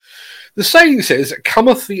The saying says,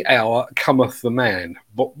 cometh the hour, cometh the man.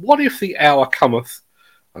 But what if the hour cometh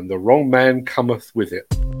and the wrong man cometh with it?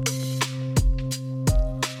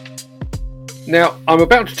 Now, I'm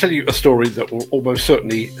about to tell you a story that will almost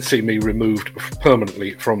certainly see me removed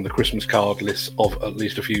permanently from the Christmas card list of at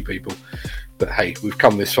least a few people. But hey, we've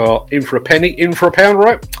come this far. In for a penny, in for a pound,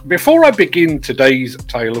 right? Before I begin today's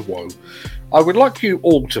tale of woe, I would like you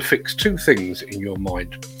all to fix two things in your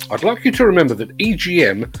mind. I'd like you to remember that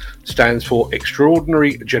EGM stands for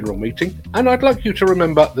Extraordinary General Meeting, and I'd like you to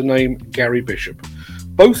remember the name Gary Bishop.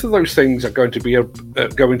 Both of those things are going to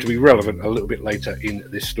be relevant a little bit later in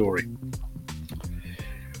this story.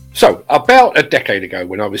 So, about a decade ago,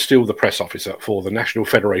 when I was still the press officer for the National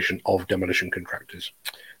Federation of Demolition Contractors,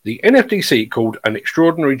 the NFDC called an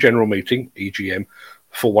Extraordinary General Meeting, EGM,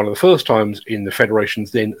 for one of the first times in the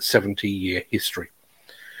Federation's then 70-year history.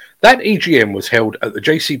 That EGM was held at the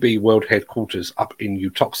JCB World Headquarters up in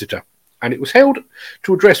Uttoxeter, and it was held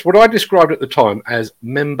to address what I described at the time as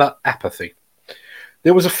member apathy.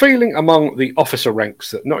 There was a feeling among the officer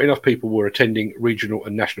ranks that not enough people were attending regional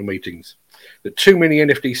and national meetings, that too many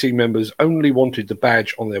NFDC members only wanted the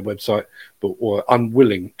badge on their website but were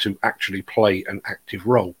unwilling to actually play an active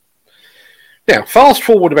role. Now, fast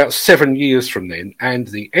forward about 7 years from then, and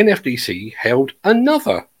the NFDC held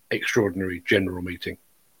another Extraordinary General Meeting.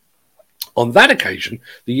 On that occasion,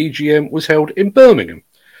 the EGM was held in Birmingham.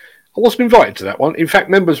 I wasn't invited to that one. In fact,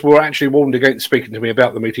 members were actually warned against speaking to me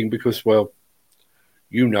about the meeting because, well,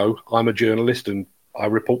 you know, I'm a journalist and I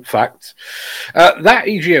report facts. That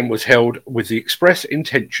EGM was held with the express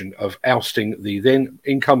intention of ousting the then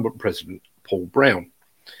incumbent president, Paul Brown.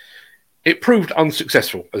 It proved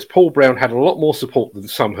unsuccessful, as Paul Brown had a lot more support than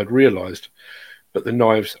some had realised, but the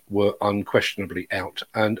knives were unquestionably out.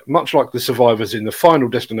 And much like the survivors in the Final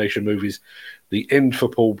Destination movies, the end for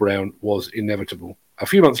Paul Brown was inevitable. A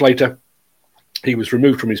few months later, he was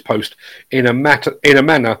removed from his post in a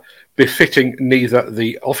manner befitting neither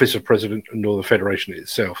the office of president nor the Federation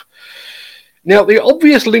itself. Now, the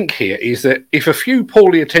obvious link here is that if a few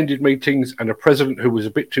poorly attended meetings and a president who was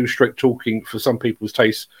a bit too strict talking for some people's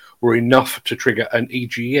tastes were enough to trigger an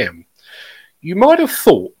EGM, you might have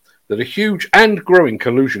thought that a huge and growing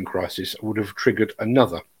collusion crisis would have triggered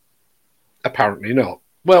another. Apparently not.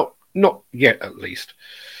 Well, not yet at least.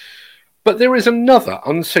 But there is another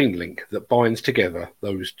unseen link that binds together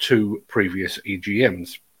those two previous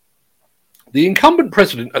EGMs. The incumbent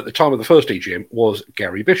president at the time of the first EGM was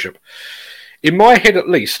Gary Bishop. In my head, at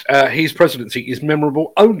least, his presidency is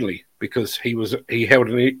memorable only because he held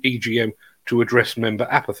an EGM to address member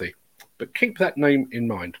apathy. But keep that name in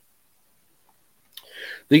mind.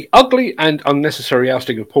 The ugly and unnecessary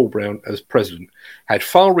ousting of Paul Brown as president had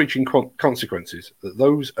far-reaching consequences that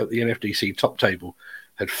those at the NFDC top table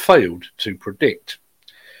had failed to predict.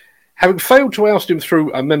 Having failed to oust him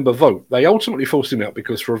through a member vote, they ultimately forced him out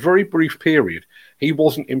because for a very brief period he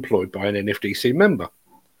wasn't employed by an NFDC member.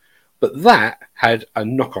 But that had a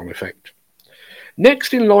knock-on effect.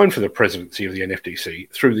 Next in line for the presidency of the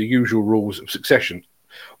NFDC, through the usual rules of succession,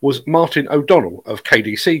 was Martin O'Donnell of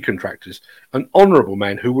KDC Contractors, an honourable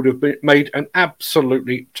man who would have made an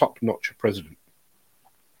absolutely top-notch president.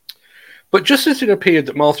 But just as it appeared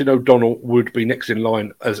that Martin O'Donnell would be next in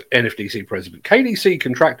line as NFDC president, KDC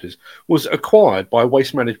Contractors was acquired by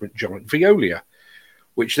waste management giant Veolia,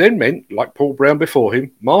 which then meant, like Paul Brown before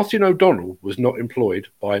him, Martin O'Donnell was not employed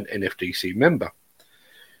by an NFDC member.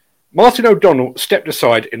 Martin O'Donnell stepped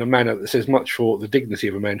aside in a manner that says much for the dignity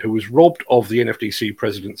of a man who was robbed of the NFDC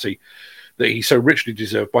presidency that he so richly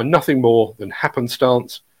deserved by nothing more than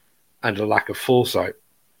happenstance and a lack of foresight.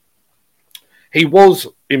 He was,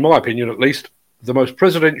 in my opinion at least, the most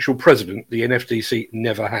presidential president the NFDC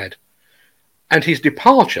never had. And his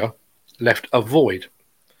departure left a void.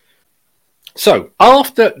 So,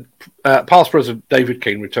 after past President David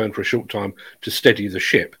Keane returned for a short time to steady the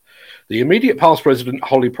ship, the immediate past president,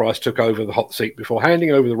 Holly Price, took over the hot seat before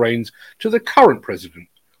handing over the reins to the current president,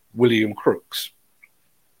 William Crookes.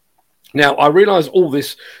 Now, I realise all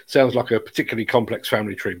this sounds like a particularly complex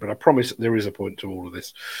family tree, but I promise there is a point to all of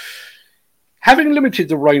this. Having limited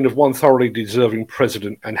the reign of one thoroughly deserving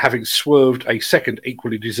president and having swerved a second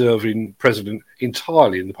equally deserving president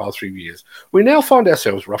entirely in the past few years, we now find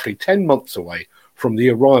ourselves roughly 10 months away from the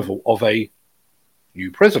arrival of a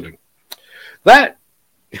new president. That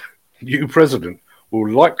new president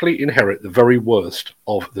will likely inherit the very worst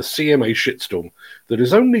of the CMA shitstorm that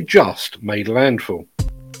has only just made landfall.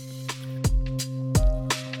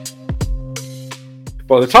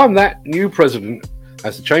 By the time that new president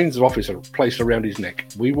has the chains of office placed around his neck,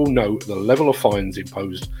 we will know the level of fines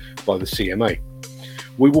imposed by the CMA.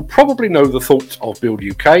 We will probably know the thoughts of Build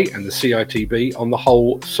UK and the CITB on the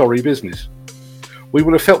whole sorry business. We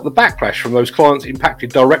will have felt the backlash from those clients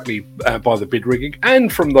impacted directly by the bid rigging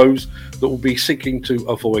and from those that will be seeking to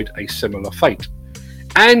avoid a similar fate.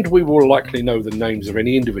 And we will likely know the names of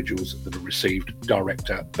any individuals that have received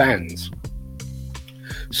director bans.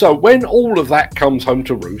 So when all of that comes home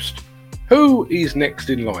to roost, who is next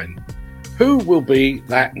in line? Who will be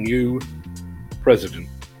that new president?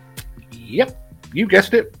 Yep, you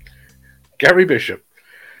guessed it, Gary Bishop.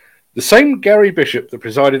 The same Gary Bishop that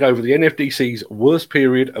presided over the NFDC's worst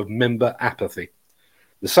period of member apathy.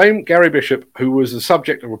 The same Gary Bishop who was the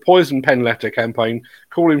subject of a poison pen letter campaign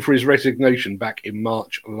calling for his resignation back in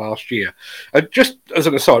March last year. Just as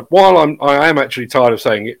an aside, while I am actually tired of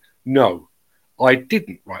saying it, no, I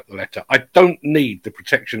didn't write the letter. I don't need the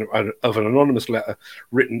protection of an anonymous letter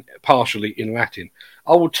written partially in Latin.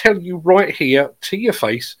 I will tell you right here to your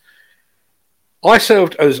face, I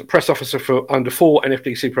served as press officer for under 4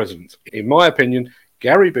 NFDC presidents. In my opinion,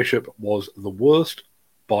 Gary Bishop was the worst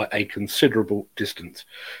by a considerable distance.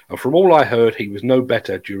 And from all I heard, he was no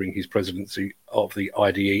better during his presidency of the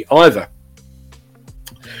IDE either.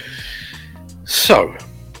 So,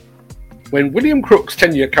 when William Crook's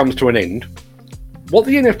tenure comes to an end, what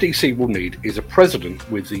the NFDC will need is a president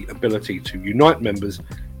with the ability to unite members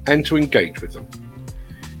and to engage with them.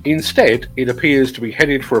 Instead, it appears to be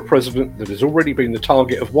headed for a president that has already been the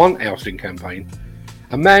target of one ousting campaign,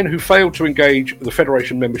 a man who failed to engage the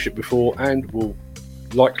Federation membership before and will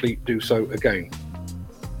likely do so again.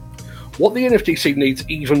 What the NFDC needs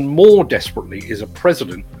even more desperately is a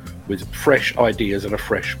president with fresh ideas and a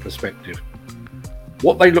fresh perspective.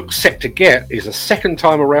 What they look set to get is a second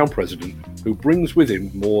time around president who brings with him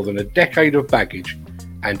more than a decade of baggage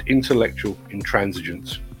and intellectual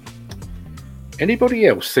intransigence. Anybody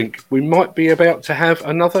else think we might be about to have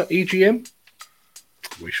another EGM?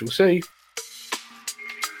 We shall see.